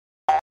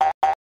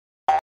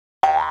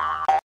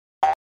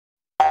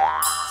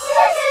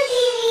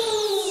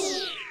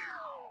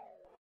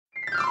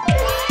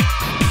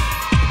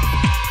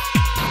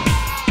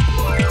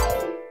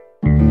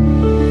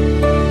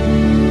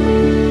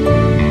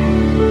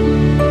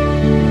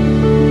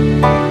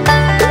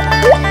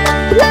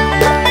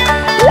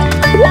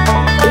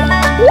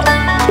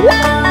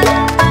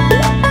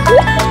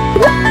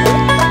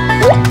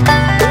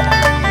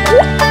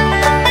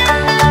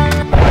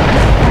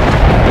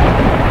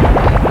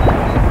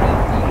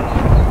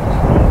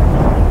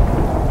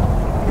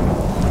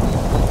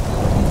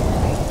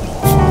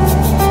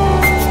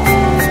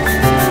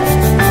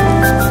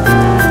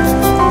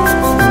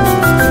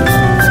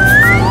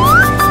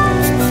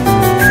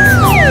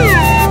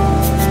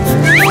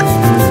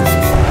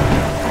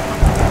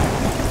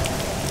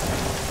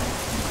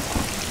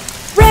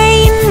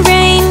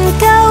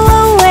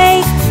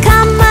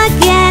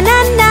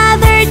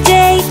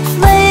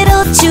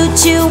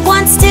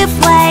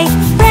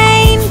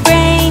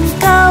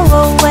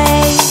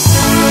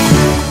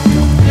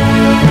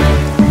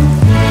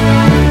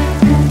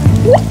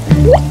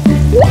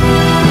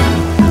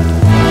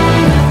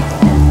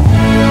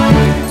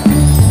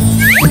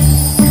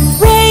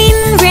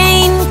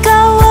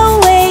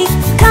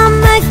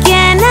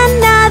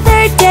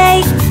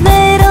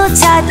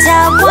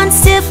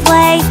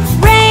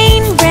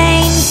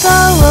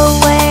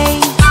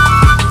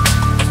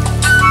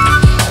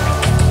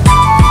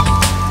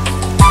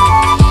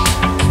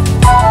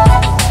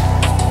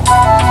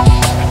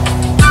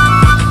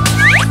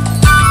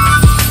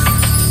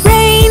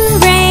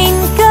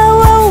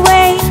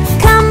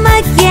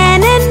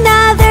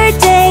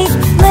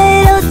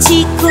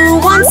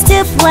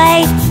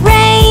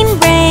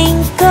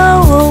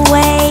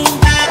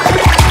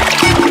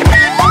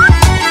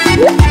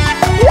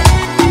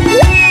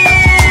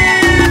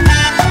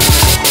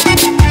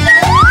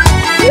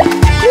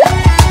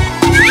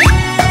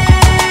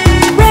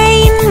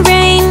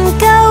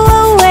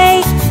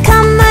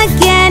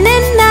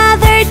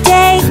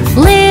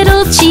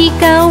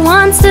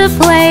wants to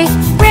play.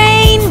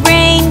 Rain,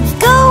 rain,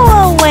 go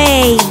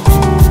away.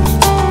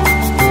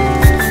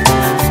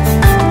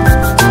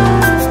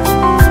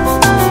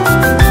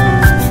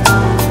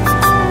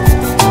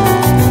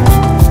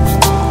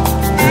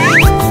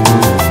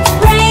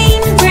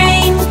 Rain,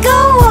 rain, go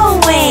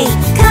away.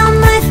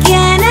 Come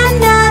again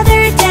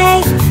another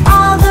day.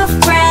 All the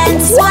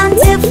friends want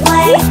to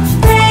play.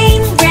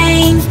 Rain,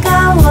 rain, go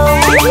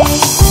away.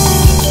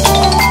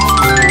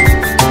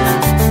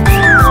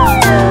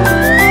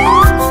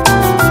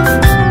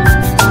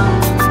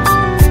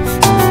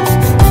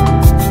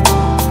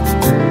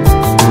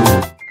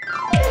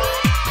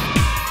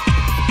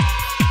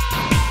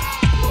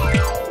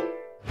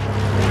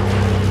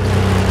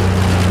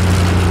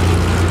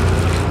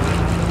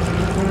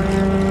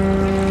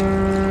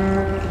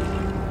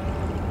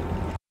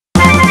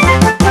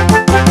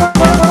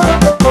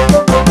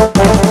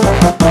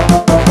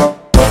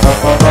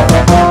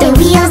 The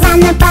wheels on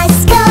the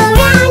bus go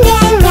round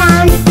and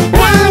round,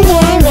 round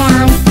and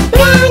round,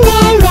 round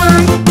and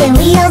round. The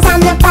wheels on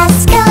the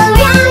bus go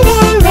round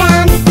and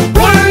round,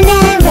 round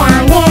and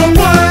round and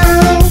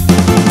round.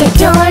 The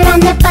door on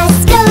the bus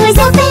goes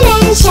open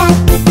and shut,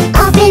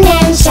 open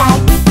and shut,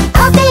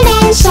 open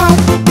and shut.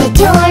 The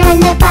door on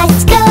the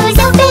bus goes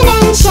open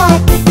and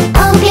shut,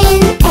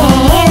 open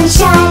and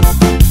shut.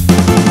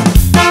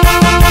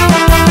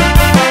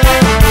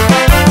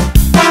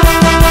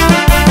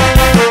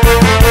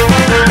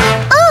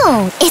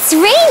 Oh, it's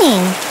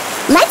raining.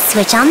 Let's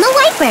switch on the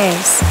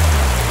wipers.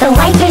 The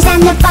wipers on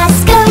the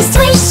bus go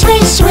swish,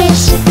 swish,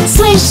 swish,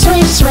 swish,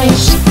 swish,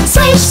 swish,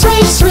 swish,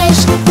 swish, swish.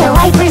 The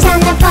wipers on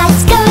the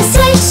bus go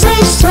swish,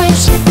 swish,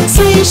 swish,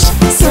 swish,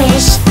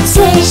 swish,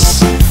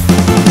 swish.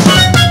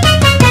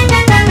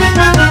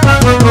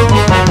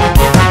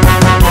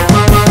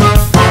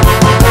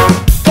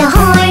 The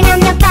horn on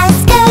the bus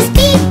goes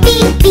beep,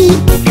 beep, beep,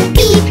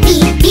 beep,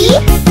 beep,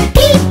 beep,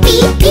 beep,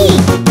 beep,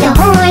 beep. The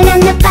horn on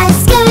the bus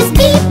goes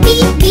beep,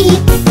 beep, beep,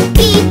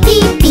 beep,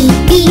 beep, beep,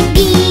 beep,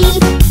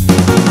 beep.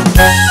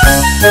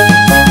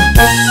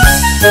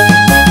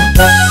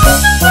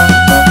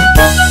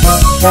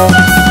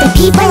 The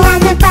people on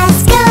the bus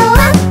go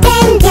up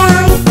and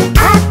down,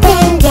 up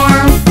and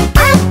down,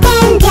 up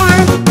and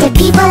down. The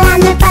people on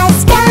the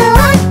bus go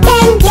up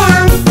and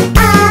down,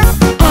 up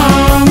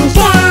and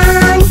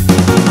down.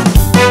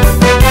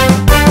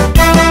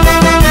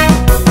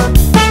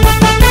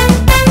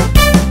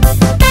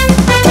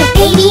 The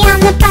baby on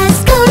the bus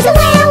goes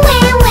where,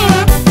 where,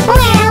 where,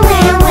 where,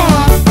 where, where,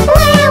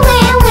 where,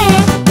 where, where.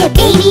 The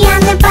baby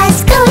on the bus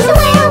goes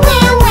where,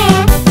 where,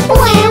 where,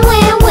 where,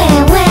 where,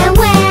 where, where,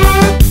 where.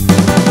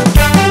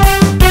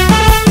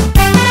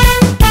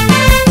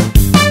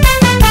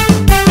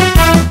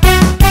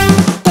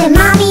 The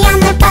mommy on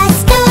the bus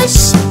goes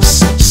shh,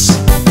 shh,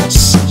 shh,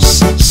 shh,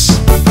 shh, shh,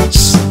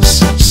 shh,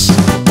 shh, shh.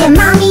 The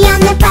mommy on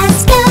the bus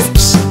goes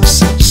shh,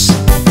 shh, shh,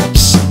 shh,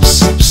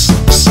 shh, shh,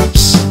 shh,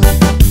 shh.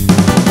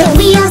 The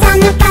wheels on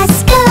the bus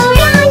go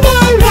round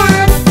and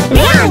round,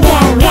 round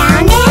and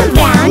round and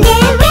round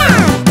and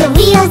round. The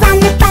wheels on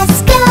the bus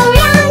go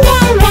round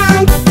and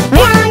round,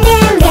 round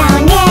and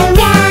round and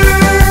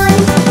round.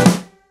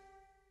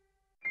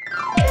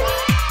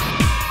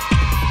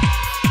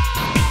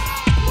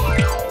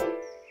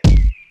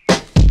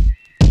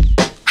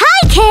 Hi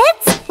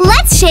kids!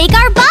 Let's shake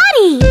our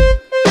body!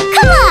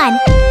 Come on!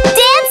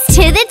 Dance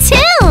to the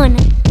tune!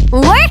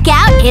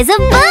 Workout is a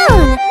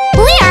boon!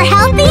 We are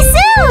healthy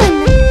soon!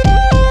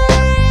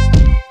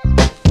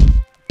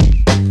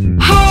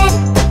 Head,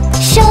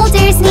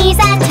 shoulders, knees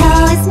and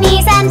toes,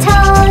 knees and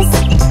toes.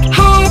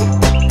 Head,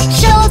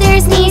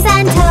 shoulders, knees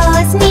and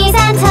toes, knees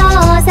and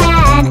toes.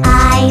 And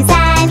eyes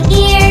and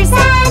ears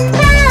and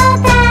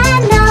mouth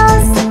and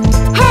nose.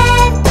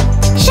 Head,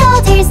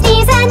 shoulders,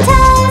 knees and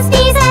toes,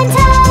 knees and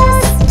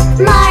toes.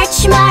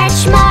 March,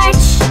 march,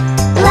 march.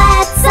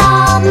 Let's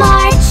all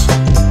march.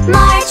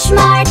 March,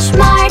 march,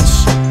 march.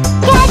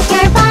 Get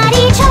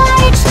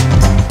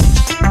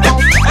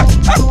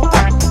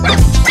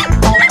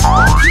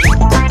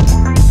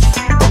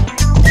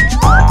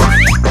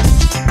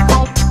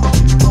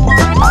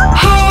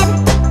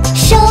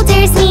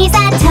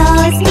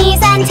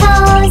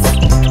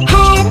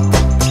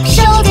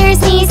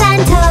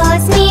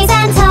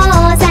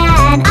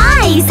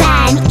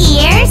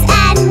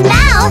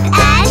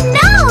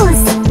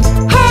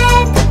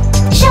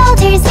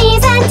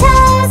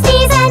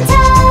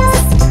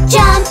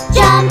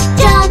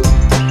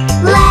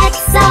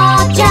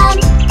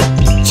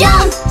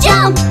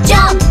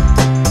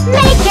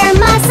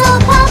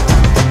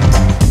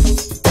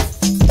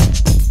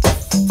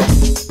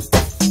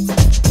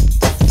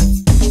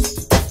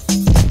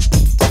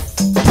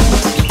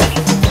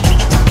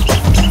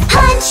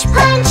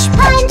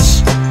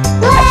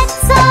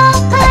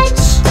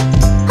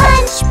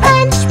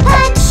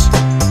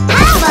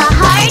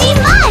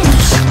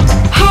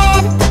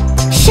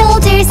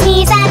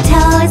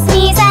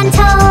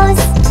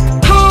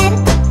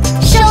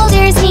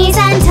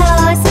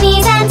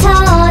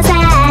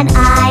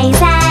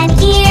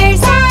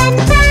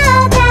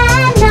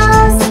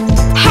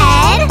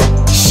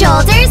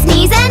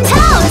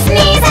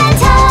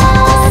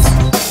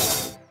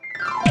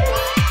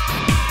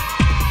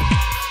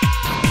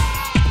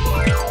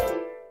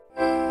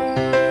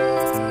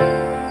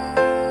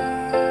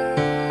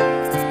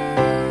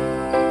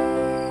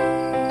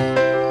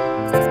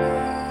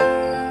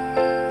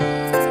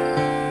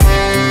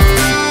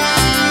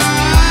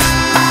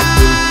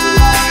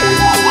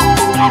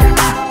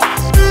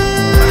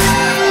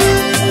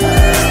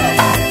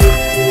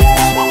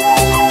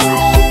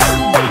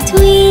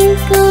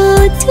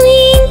Twinkle,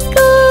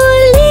 twinkle,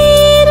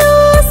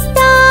 little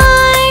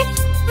star,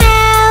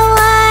 how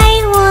I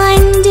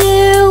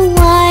wonder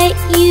what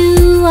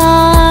you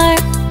are.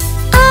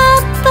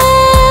 Up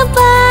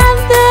above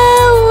the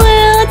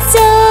world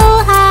so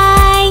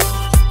high,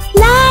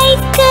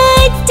 like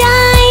a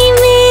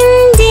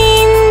diamond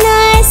in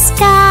the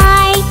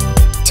sky.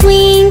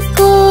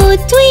 Twinkle,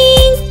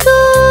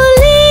 twinkle,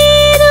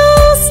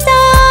 little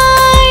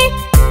star.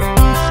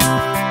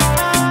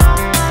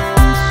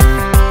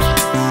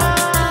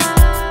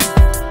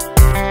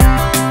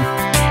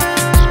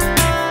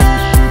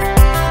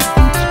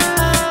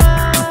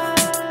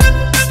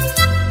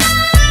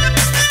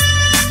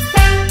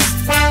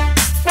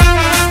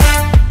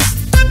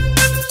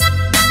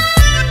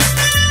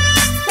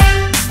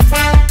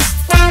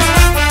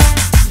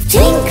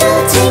 Twinkle,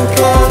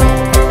 twinkle,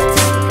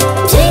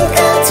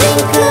 twinkle,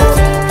 twinkle, twinkle,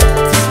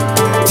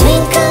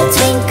 twinkle,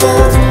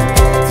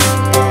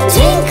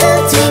 twinkle,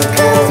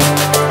 twinkle,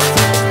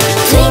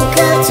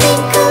 twinkle,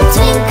 twinkle,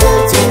 twinkle,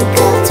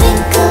 twinkle,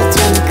 twinkle,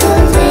 twinkle,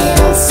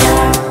 little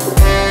star.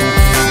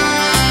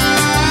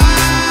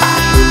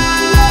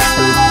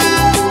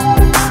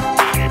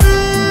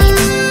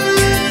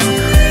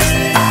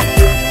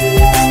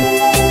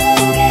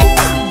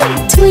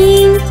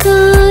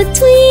 Twinkle,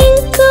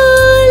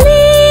 twinkle,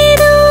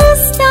 little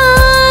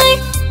star,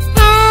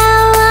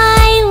 how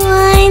I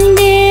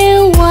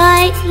wonder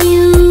what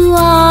you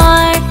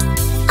are.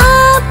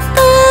 Up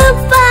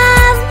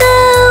above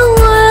the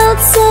world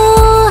so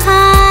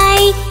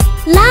high,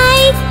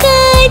 like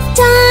a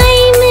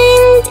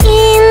diamond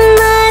in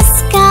the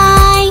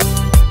sky.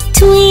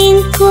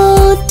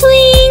 Twinkle,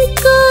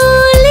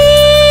 twinkle,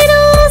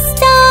 little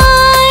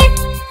star,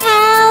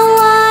 how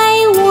I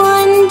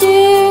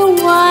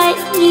wonder what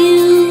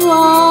you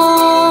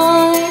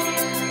are.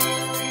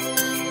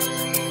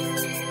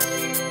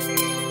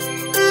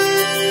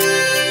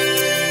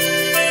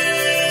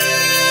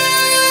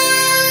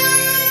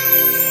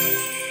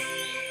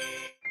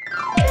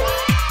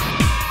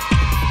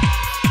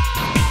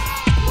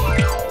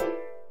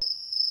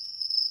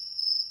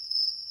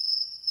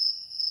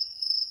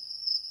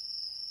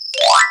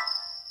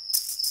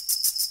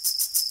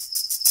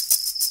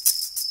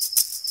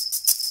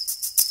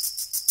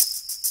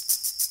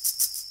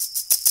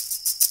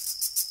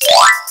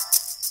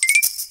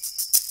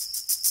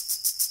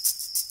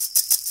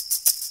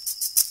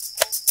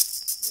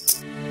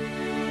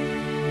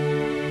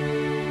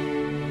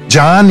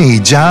 Johny,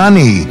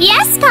 Johny,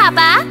 Yes,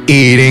 Papa.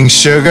 eating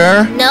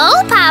sugar,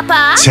 No,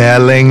 Papa.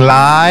 telling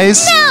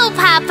lies. No,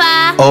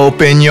 Papa.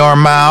 Open your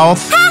mouth.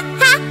 Ha,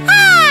 ha,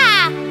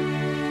 ha.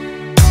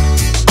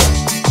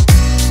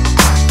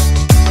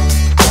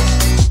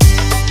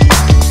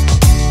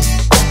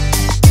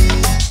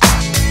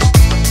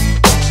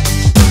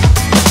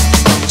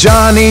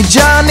 Johny,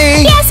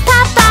 Johny, Yes,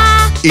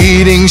 Papa.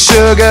 eating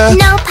sugar,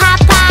 No,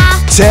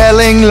 Papa.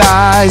 telling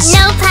lies.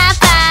 No,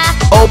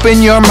 Papa.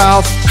 Open your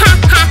mouth. Ha,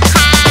 ha,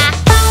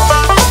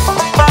 ha.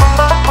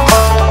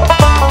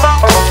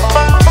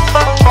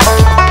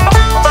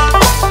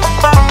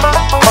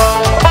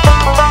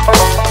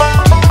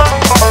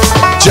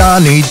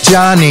 Johny,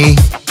 Johny,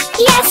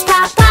 Yes,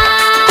 Papa.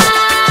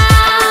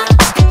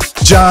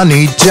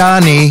 Johny,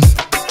 Johny,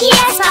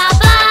 Yes,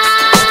 Papa.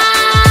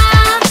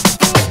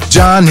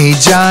 Johny,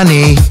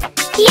 Johny,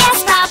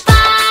 Yes, Papa.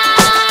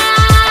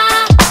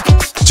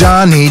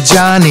 Johny,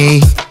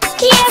 Johny,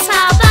 Yes,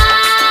 Papa.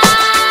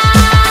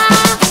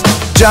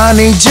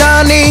 Johny,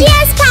 Johny,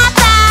 Yes,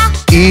 Papa.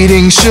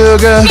 eating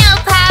sugar, No,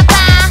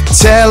 Papa.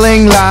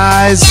 telling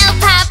lies. No,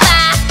 Papa.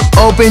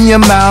 Open your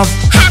mouth.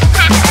 Ha,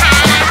 ha, ha.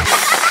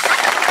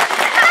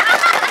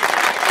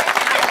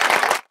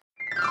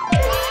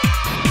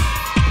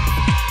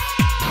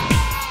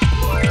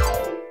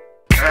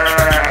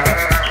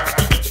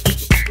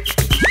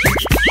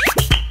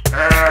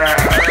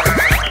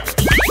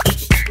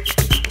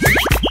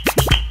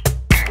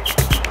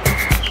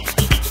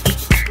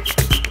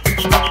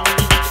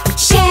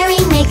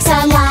 Sharing makes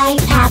our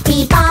life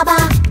happy, Baba.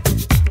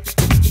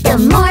 The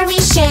more we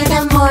share,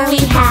 the more we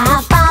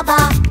have, Baba.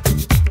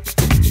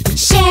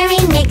 Sharing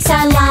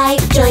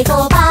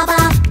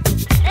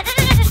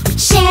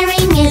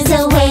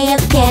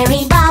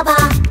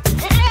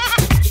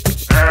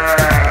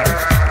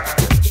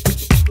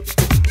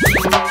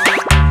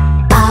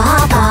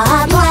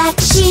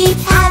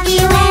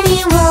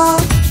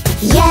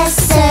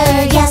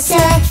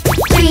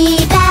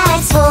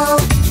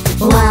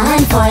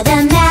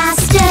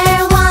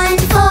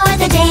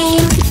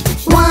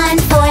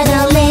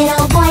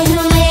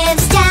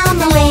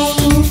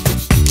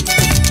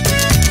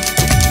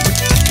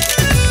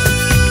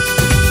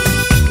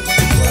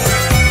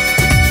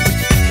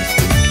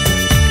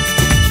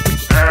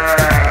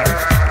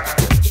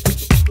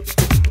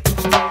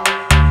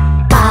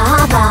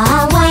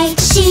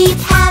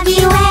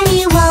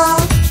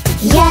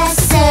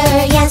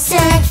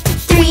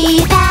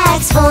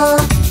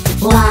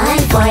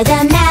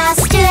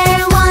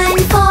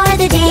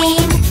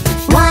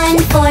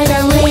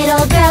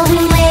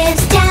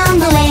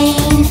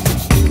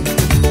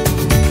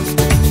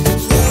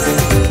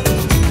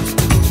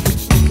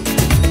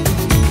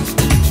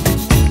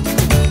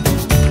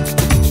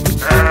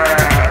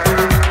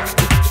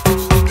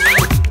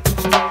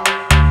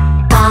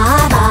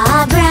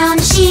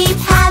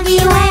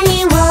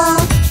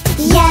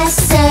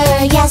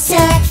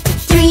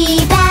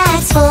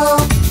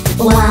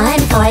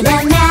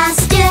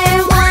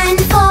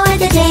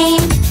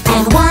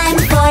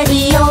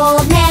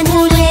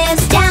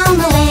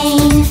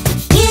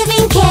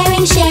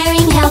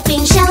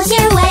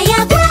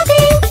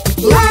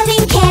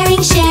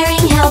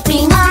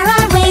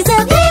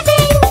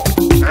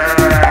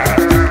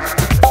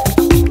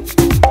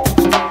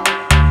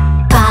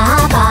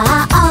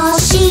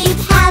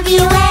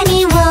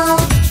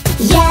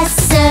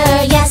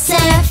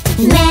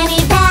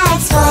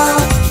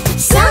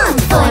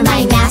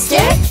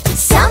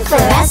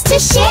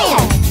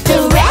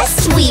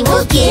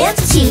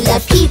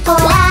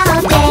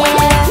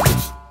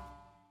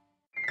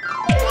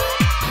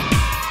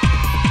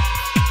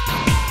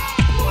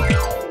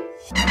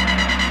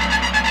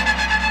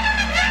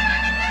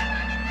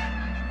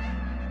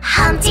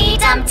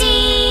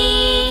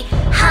Dumpty,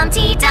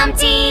 Humpty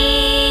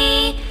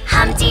Dumpty,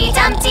 Humpty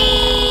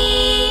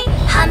Dumpty,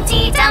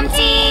 Humpty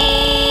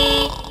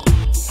Dumpty.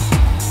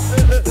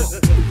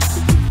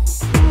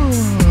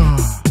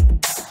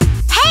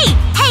 Hey,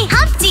 hey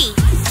Humpty!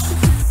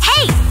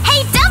 Hey,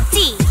 hey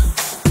Dumpty!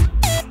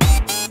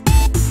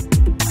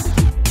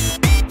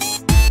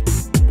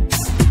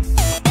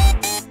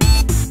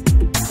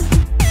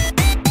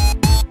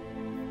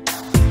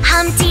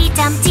 Humpty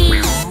Dumpty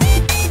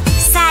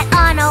sat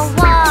on a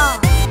wall.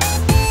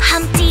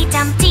 Humpty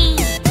Dumpty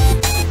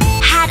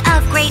had a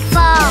great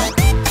fall.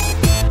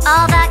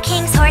 All the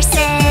king's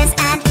horses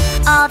and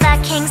all the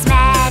king's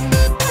men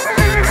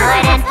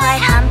couldn't put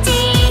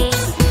Humpty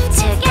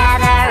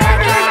together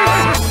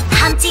again.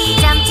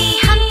 Humpty Dumpty,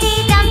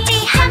 Humpty Dumpty,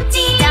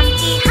 Humpty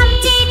Dumpty,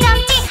 Humpty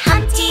Dumpty,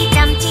 Humpty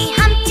Dumpty,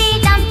 Humpty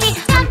Dumpty,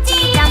 Humpty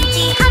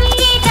Dumpty,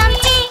 Humpty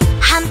Dumpty.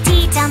 Humpty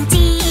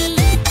Dumpty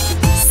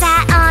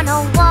sat on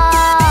a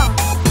wall.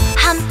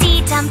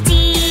 Humpty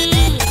Dumpty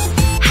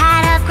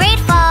had a great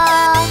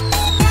fall.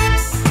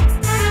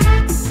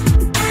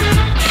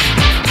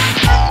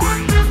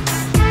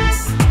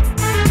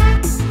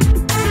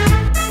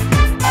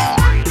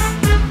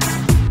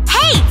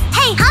 Hey,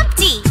 hey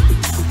Humpty!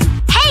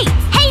 Hey,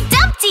 hey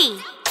Dumpty!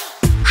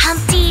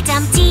 Humpty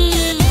Dumpty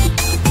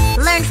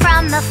learned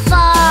from the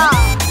fall.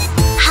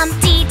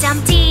 Humpty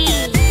Dumpty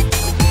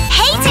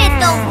hated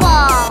the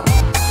wall.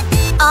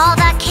 All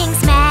the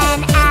king's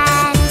men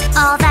and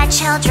all the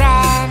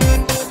children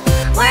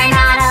were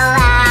not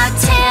allowed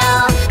to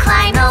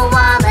climb the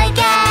wall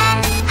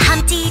again.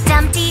 Humpty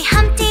Dumpty,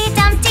 Humpty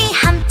Dumpty,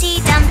 Humpty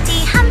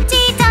Dumpty,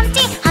 Humpty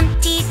Dumpty,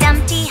 Humpty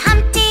Dumpty,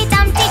 Humpty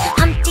Dumpty,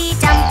 Humpty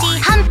Dumpty,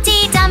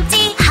 Humpty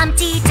Dumpty,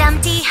 Humpty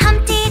Dumpty,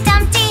 Humpty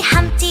Dumpty,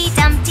 Humpty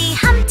Dumpty,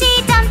 Humpty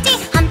Dumpty,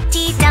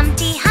 Humpty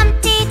Dumpty,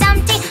 Humpty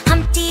Dumpty,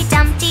 Humpty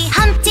Dumpty,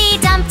 Humpty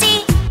Dumpty.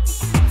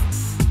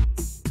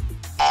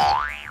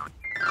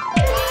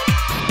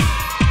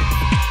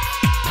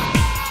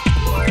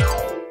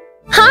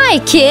 Hi,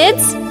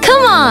 kids!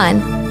 Come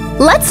on!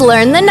 Let's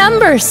learn the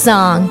numbers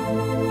song.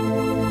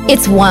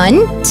 It's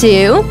 1,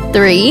 2,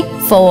 3,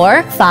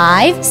 4,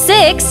 5,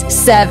 6,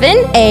 7,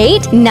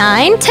 8,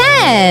 9,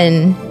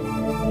 10.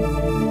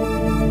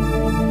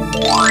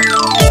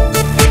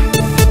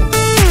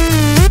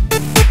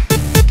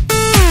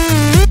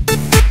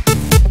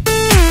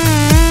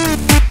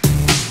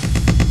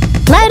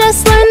 Let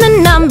us learn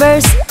the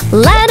numbers.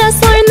 Let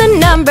us learn the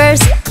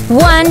numbers.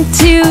 1,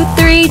 2,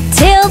 3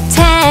 till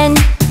 10.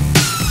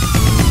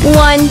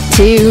 1,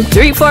 2,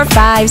 3, 4,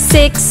 5,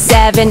 6,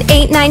 7,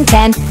 8, 9,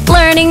 10.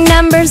 Learning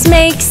numbers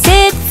makes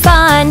it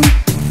fun.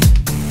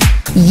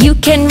 You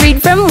can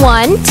read from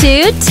 1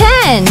 to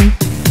 10.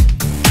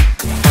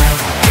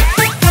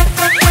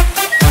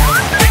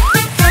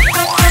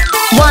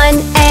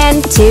 1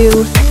 and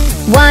 2,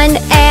 1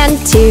 and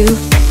 2.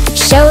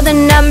 Show the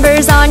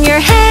numbers on your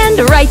hand.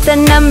 Write the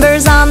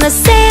numbers on the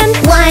sand.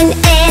 1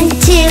 and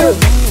 2,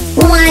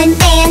 1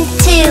 and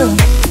 2.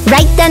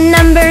 Write the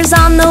numbers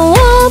on the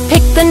wall.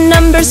 Pick the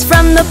numbers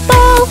from the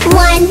ball.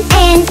 1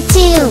 and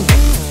 2,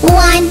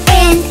 1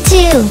 and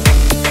 2.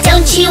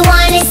 Don't you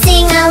wanna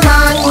sing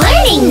along?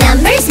 Learning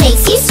numbers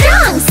makes you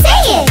strong.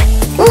 Say it!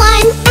 1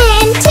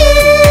 and 2.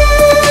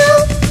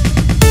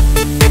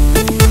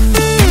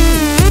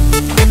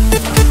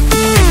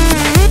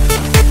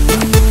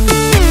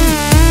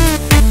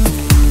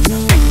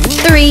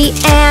 3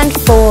 and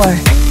 4,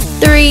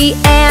 3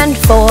 and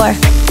 4.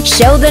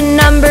 Show the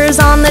numbers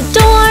on the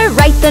door.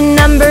 Write the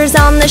numbers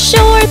on the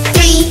shore.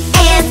 3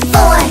 and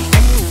 4,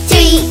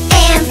 3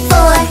 and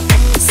 4.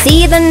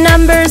 See the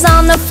numbers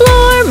on the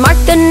floor. Mark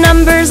the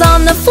numbers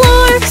on the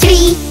floor.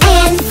 3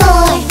 and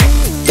 4,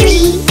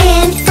 3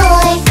 and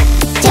 4.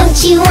 Don't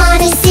you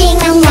wanna sing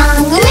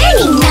along?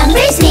 Learning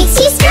numbers makes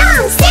you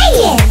strong. Say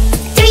it!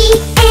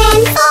 3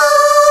 and 4.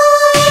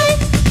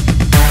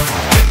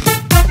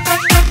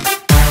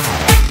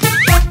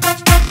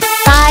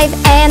 5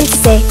 and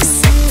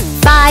 6,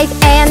 5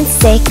 and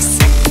 6.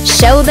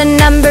 Show the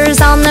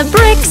numbers on the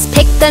bricks.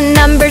 Pick the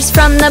numbers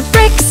from the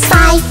bricks.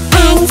 5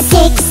 and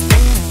 6,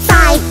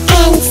 5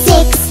 and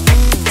 6.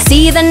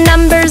 See the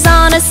numbers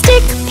on a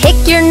stick.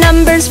 Pick your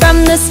numbers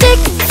from the stick.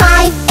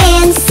 5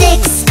 and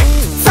 6,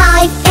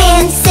 5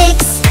 and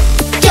 6.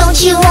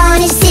 Don't you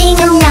wanna sing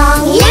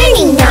along?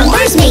 Learning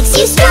numbers makes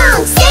you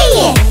strong. Say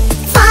it!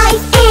 5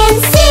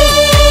 and 6.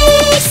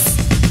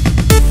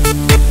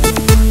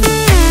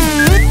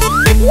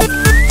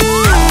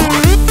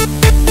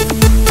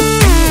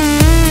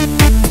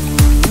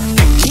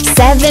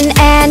 7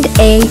 and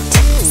 8,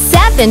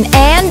 7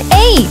 and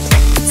 8.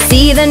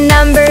 See the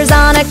numbers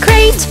on a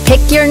crate.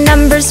 Pick your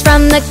numbers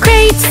from the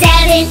crate.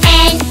 7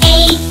 and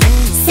 8,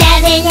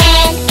 7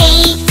 and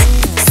 8.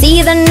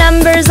 See the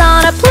numbers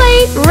on a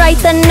plate. Write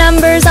the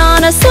numbers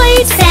on a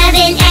slate.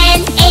 7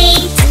 and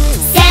 8,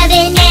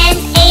 7 and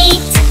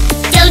 8.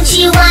 Don't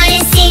you wanna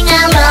sing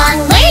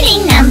along?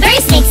 Learning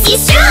numbers makes you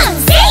strong.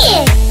 Say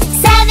it!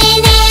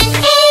 7 and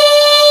 8.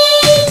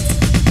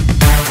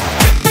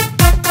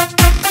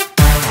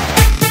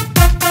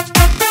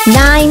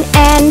 9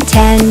 and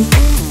 10,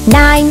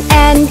 9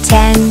 and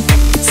 10.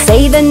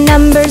 Say the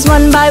numbers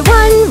one by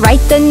one.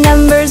 Write the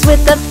numbers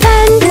with a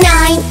pen.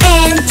 9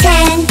 and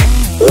 10.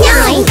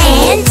 9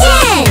 and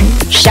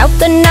 10. Shout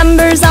the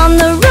numbers on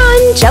the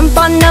run. Jump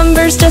on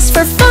numbers just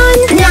for fun.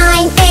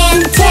 9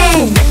 and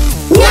 10.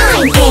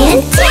 9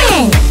 and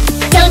 10.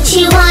 Don't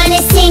you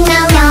wanna sing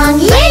along?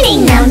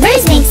 Learning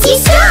numbers makes you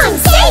strong.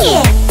 Say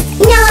it!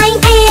 9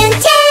 and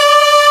 10.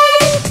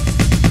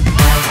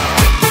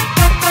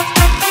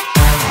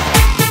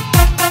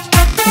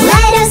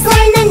 Let us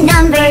learn the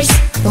numbers.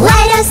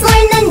 Let us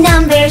learn the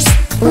numbers.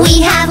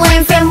 We have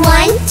learned from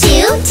 1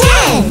 to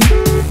 10.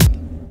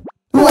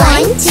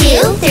 1,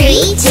 2,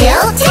 3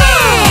 till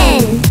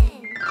 10.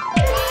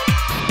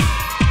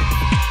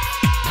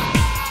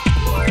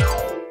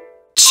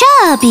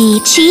 Chubby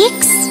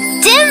cheeks,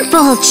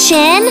 dimpled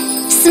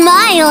chin,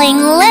 smiling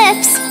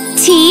lips,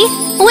 teeth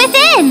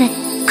within.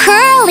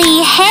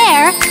 Curly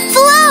hair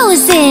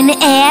flows in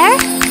air.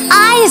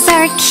 Eyes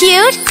are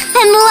cute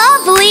and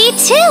lovely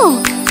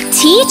too.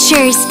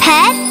 Teacher's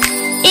pet,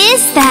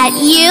 is that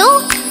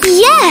you?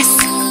 Yes,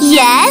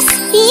 yes,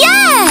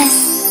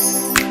 yes!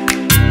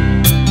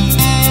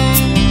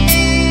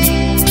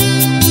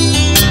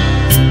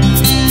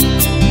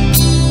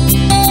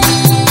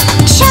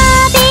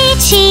 Chubby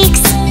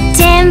cheeks,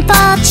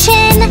 dimpled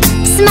chin,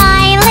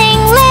 smiling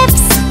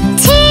lips,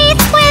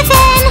 teeth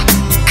within.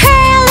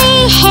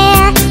 Curly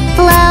hair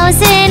flows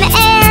in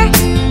air.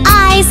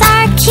 Eyes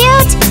are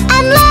cute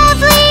and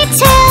lovely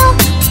too.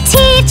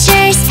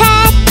 Teacher's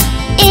pet,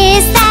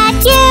 is that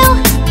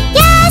you?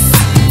 Yes,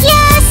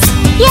 yes,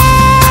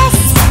 yes!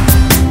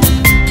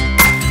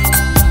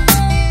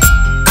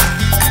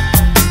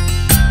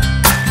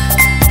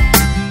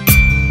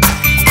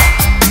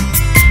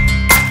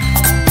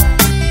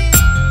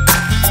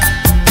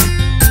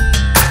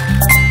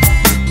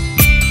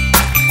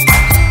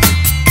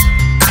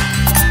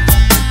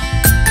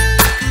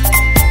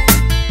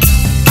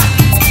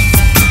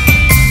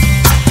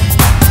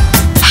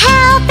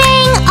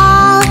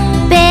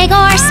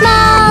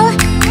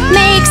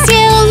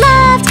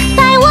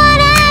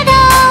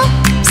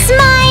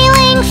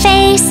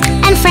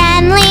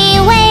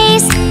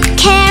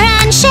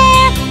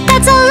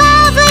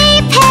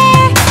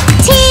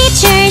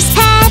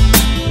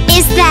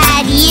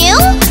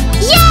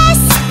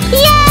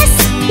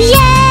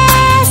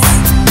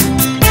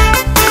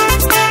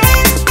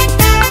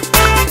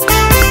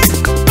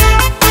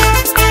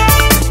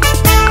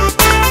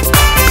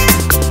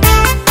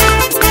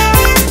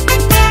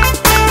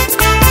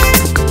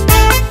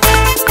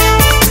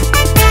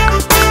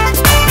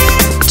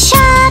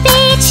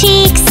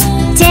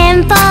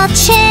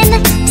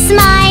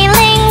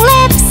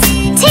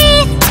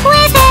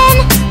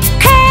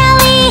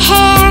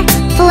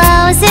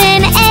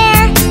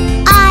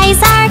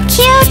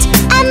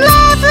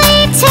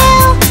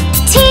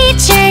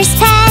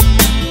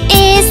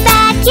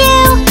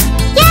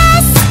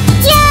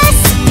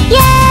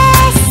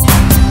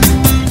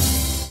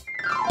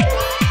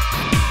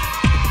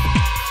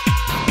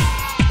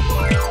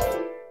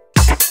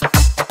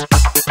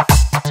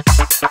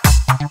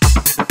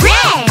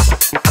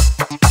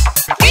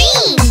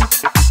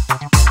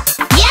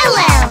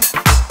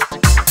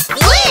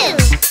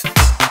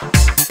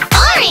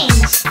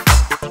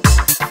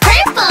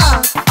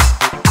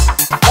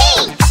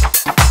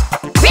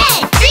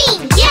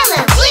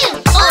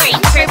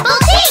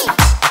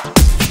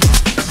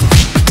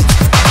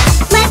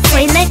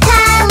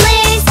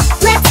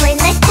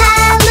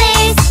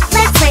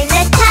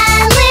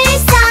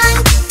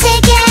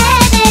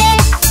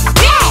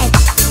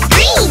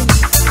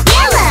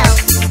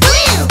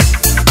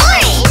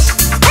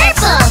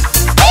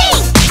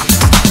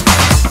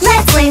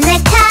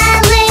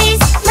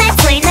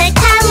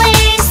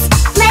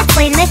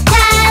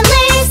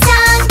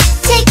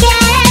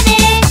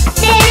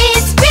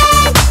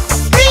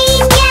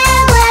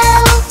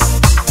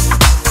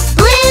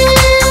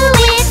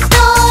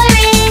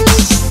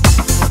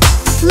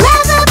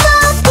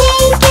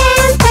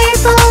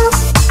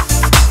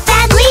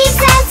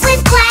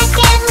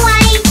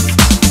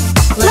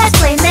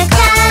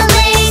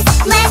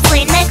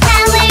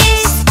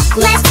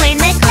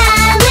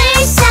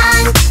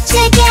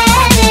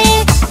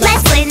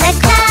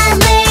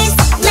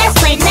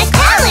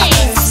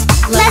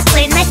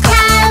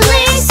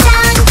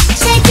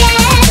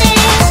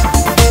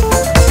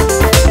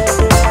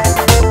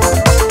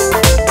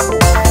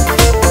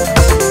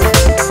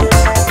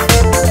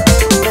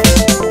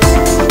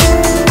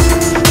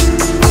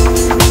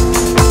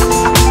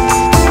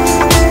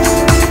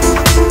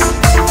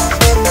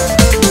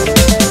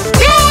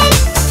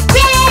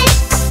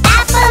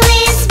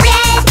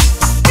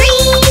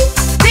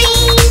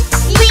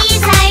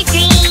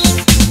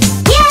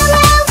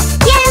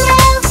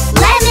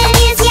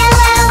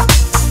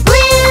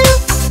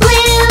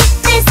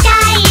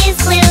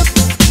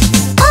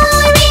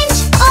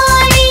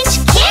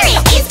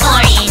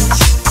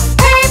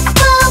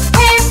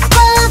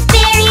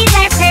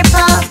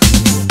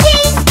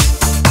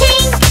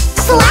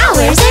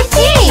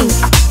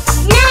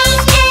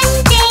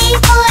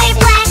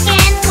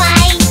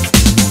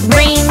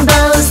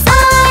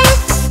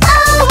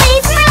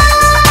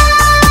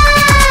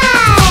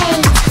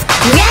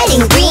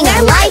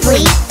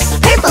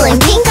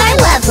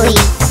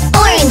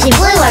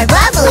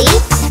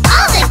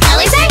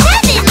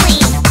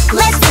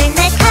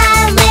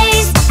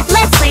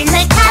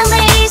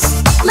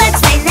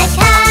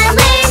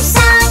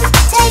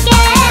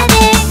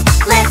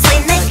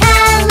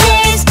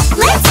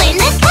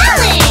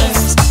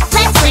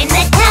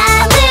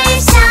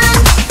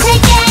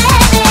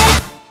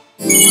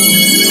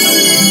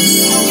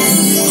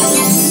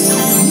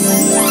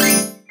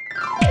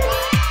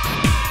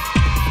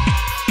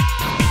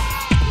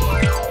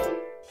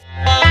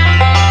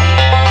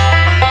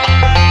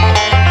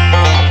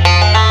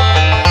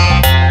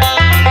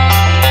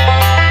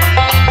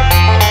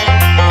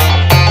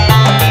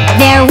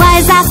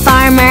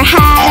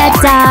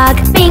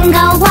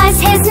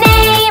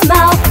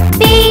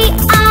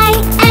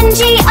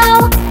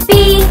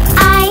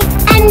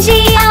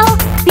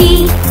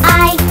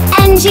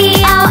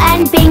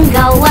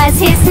 Bingo was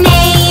his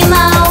name,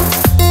 oh.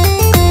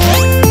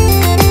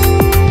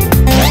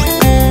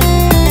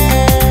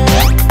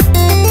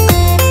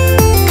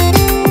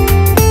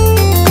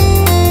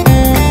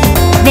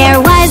 There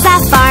was a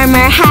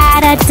farmer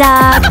had a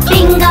dog.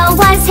 Bingo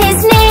was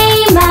his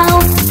name, oh.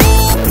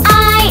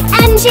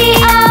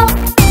 I-N-G-O,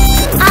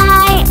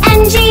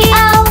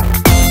 I-N-G-O,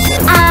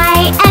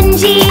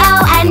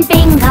 I-N-G-O, and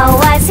Bingo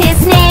was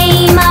his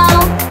name,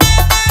 oh.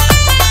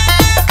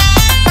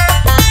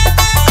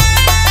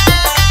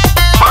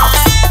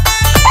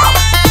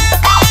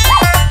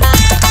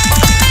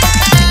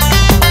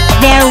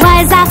 There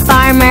was a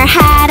farmer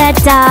had a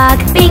dog.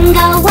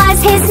 Bingo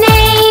was his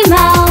name,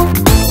 oh.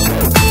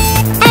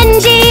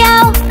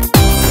 N-G-O,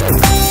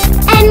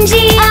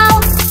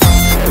 N-G-O,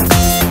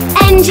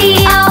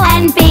 N-G-O,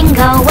 and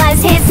Bingo was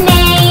his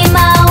name,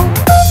 oh.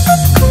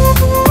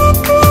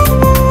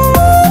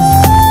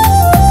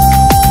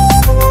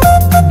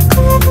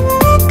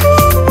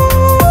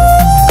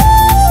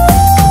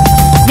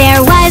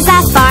 There was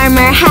a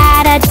farmer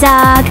had a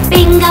dog.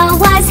 Bingo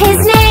was his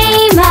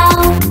name,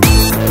 oh.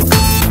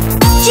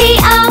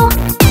 G-O,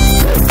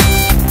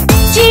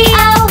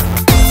 G-O,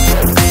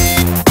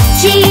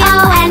 G-O,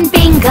 and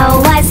Bingo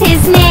was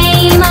his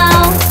name,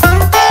 oh.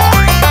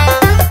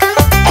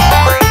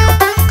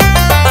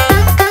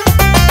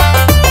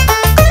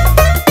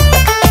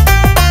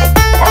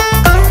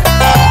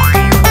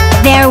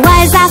 There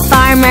was a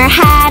farmer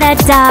had a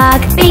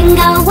dog.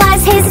 Bingo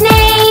was his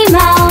name,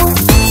 oh.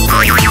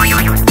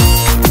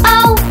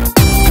 Oh,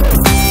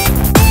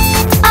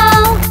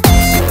 oh,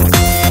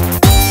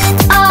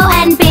 oh,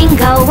 and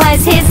Bingo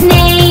was his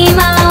name,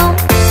 oh.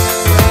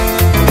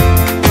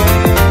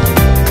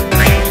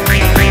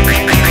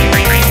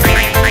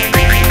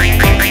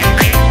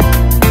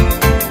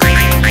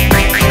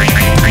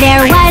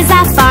 There was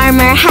a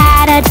farmer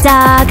had a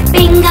dog.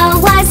 Bingo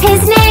was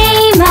his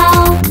name,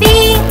 oh.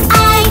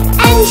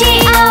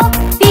 B-I-N-G-O,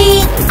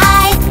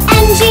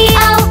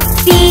 B-I-N-G-O,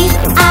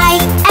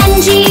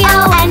 B-I-N-G-O,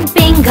 and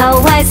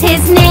Bingo was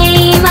his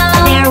name,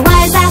 oh. There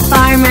was a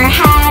farmer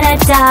had a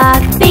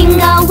dog.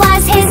 Bingo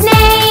was his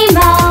name,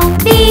 oh.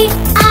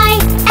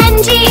 B-I-N-G-O,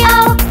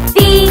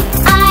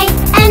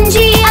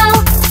 B-I-N-G-O,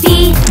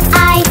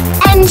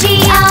 B-I-N-G-O,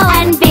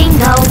 and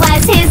Bingo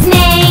was his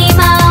name,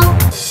 oh.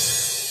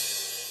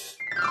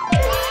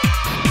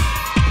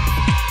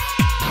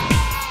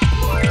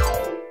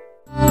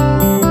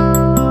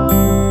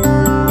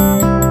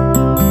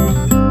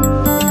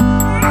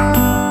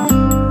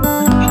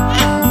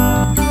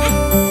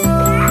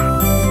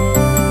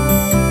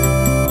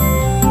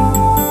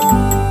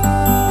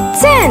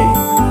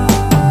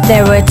 10.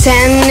 There were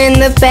 10 in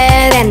the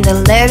bed, and the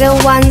little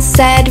one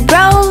said,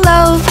 roll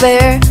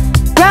over,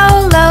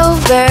 roll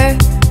over.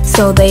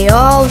 So they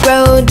all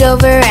rolled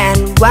over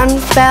and one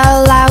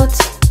fell out.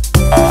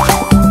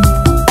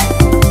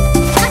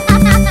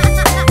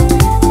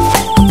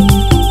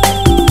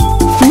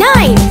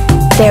 9.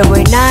 There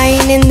were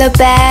 9 in the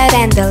bed,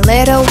 and the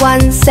little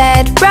one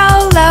said,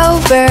 roll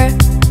over,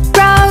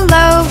 roll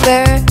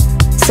over.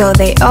 So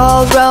they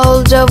all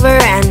rolled over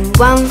and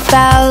one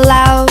fell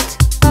out.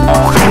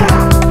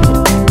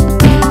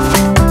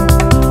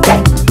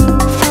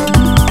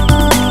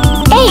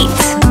 8.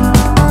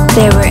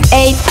 There were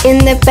 8 in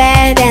the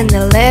bed, and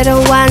the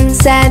little one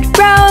said,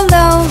 roll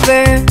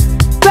over,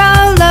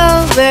 roll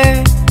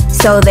over.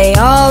 So they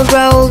all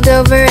rolled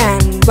over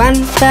and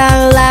one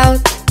fell out.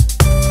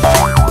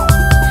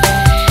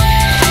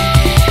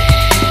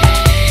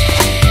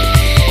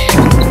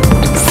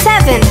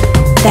 7.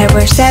 There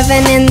were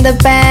 7 in the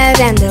bed,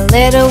 and the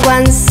little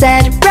one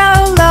said,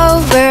 roll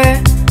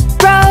over,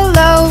 roll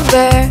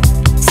over.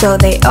 So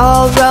they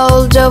all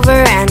rolled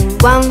over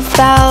and one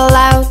fell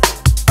out.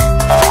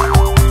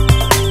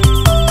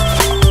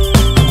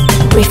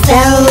 We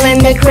fell in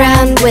the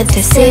ground with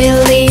a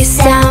silly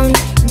sound.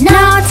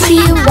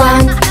 Naughty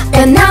one,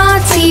 the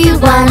naughty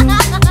one.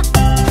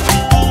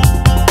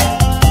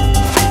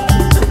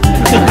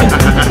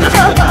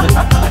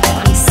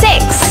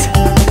 6.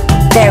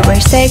 There were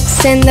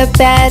 6 in the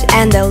bed,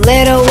 and the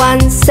little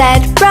one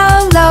said,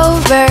 roll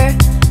over,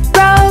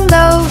 roll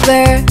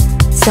over.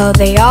 So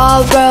they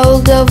all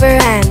rolled over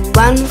and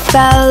one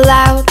fell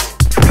out.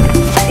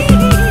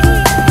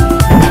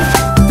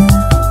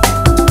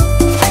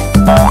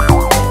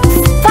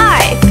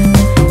 5.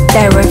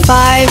 There were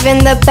 5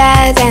 in the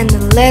bed, and the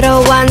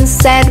little one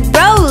said,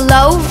 roll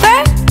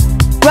over,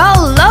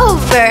 roll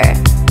over.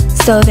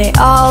 So they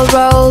all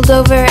rolled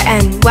over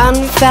and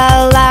one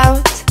fell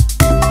out.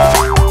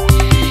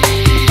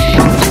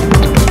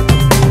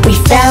 We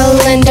fell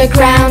in the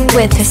ground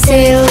with a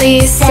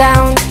silly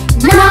sound.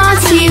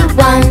 Naughty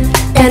one,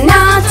 the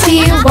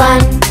naughty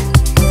one.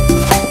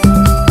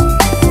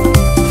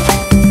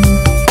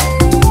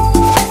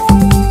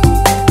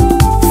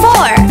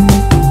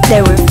 4.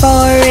 There were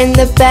 4 in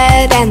the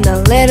bed, and the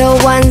little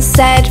one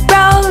said,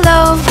 roll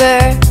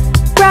over,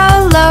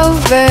 roll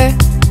over.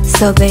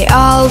 So they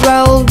all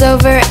rolled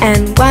over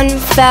and one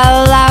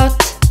fell out.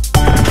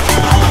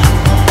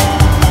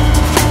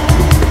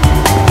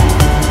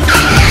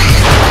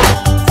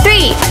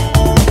 3.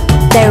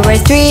 There were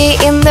 3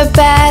 in the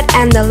bed,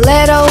 and the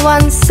little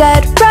one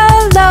said,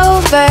 roll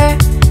over,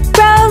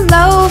 roll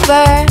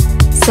over.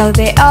 So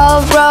they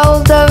all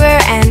rolled over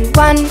and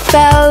one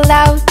fell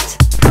out.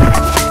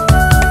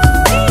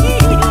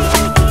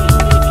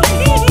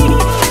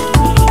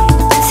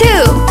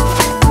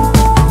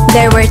 2.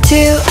 There were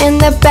 2 in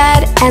the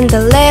bed, and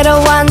the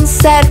little one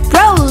said,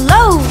 roll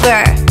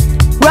over,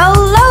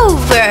 roll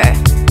over.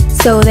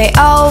 So they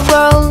all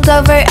rolled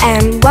over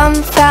and one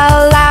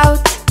fell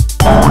out.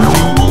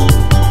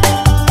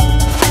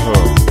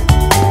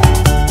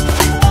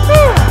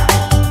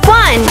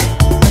 1.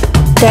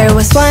 There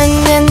was 1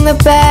 in the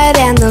bed,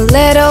 and the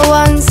little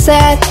one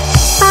said,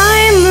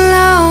 I'm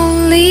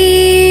lonely.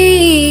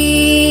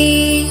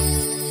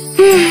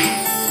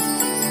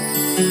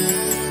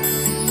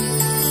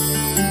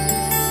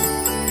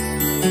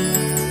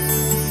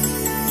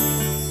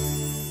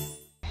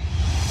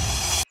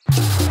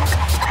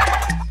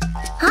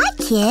 Hi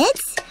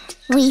kids!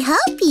 We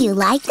hope you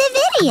liked the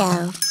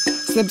video.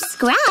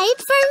 Subscribe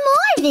for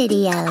more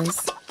videos.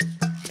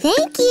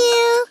 Thank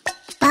you.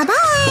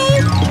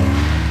 Bye-bye.